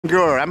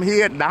Girl, I'm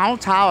here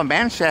downtown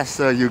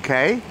Manchester,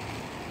 UK.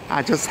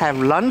 I just have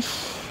lunch.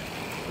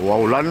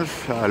 Well,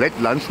 late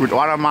lunch with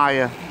one of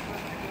my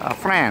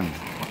friends.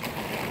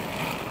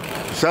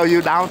 Show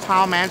you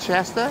downtown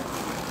Manchester,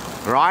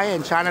 right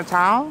in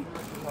Chinatown.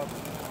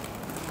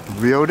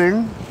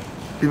 Building,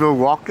 people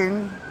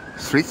walking,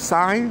 street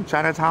sign,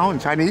 Chinatown in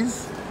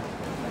Chinese.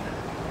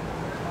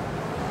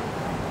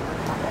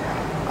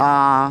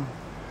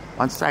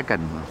 One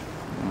second.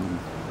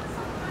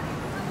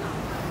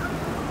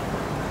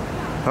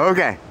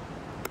 Okay.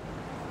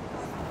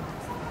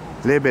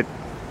 Little bit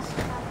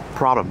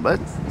problem, but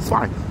it's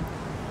fine.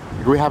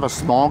 We have a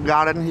small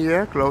garden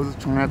here close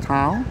to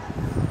Chinatown.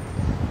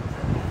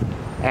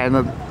 And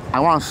I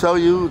want to show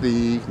you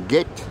the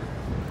gate.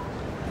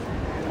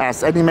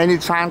 As many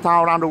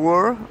Chinatown around the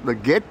world, the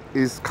gate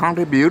is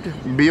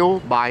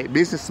built by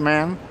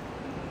businessmen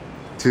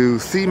to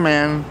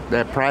cement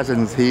their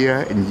presence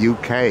here in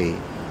UK.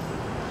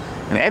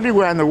 And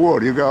everywhere in the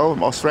world you go,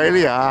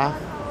 Australia,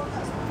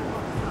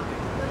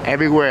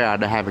 everywhere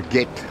they have a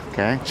gate,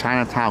 okay?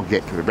 Chinatown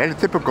gate, very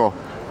typical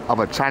of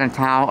a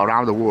Chinatown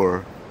around the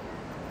world.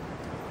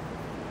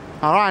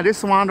 All right,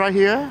 this one right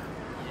here,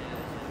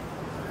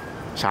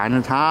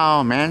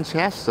 Chinatown,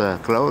 Manchester,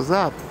 close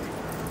up.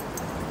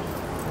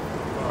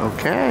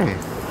 Okay.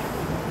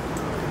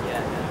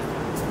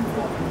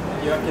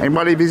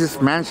 Anybody visits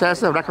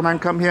Manchester,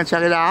 recommend come here and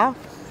check it out.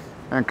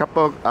 And a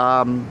couple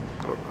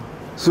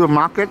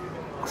supermarket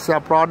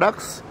sell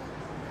products,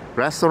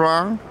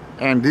 restaurant,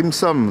 and dim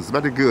sums,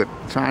 very good.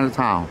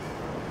 Chinatown,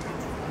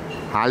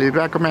 highly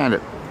recommended.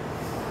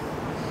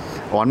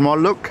 One more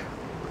look.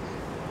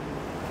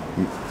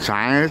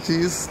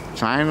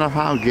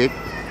 Chinatown Gate,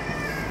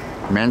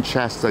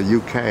 Manchester,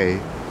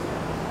 UK.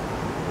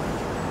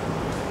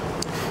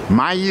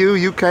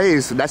 UK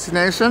is a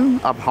destination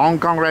of Hong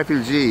Kong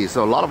refugees,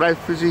 so a lot of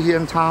refugees here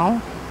in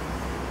town.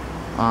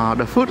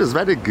 The food is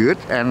very good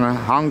and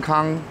Hong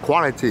Kong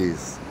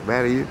qualities,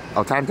 very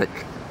authentic.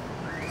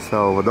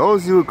 So for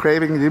those who are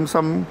craving dim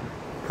sum,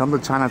 come to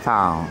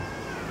Chinatown,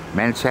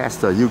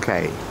 Manchester,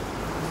 UK.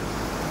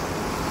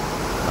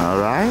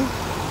 Alright.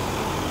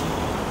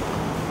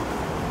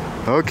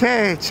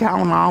 Okay,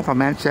 ciao now from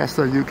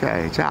Manchester,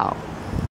 UK. Ciao.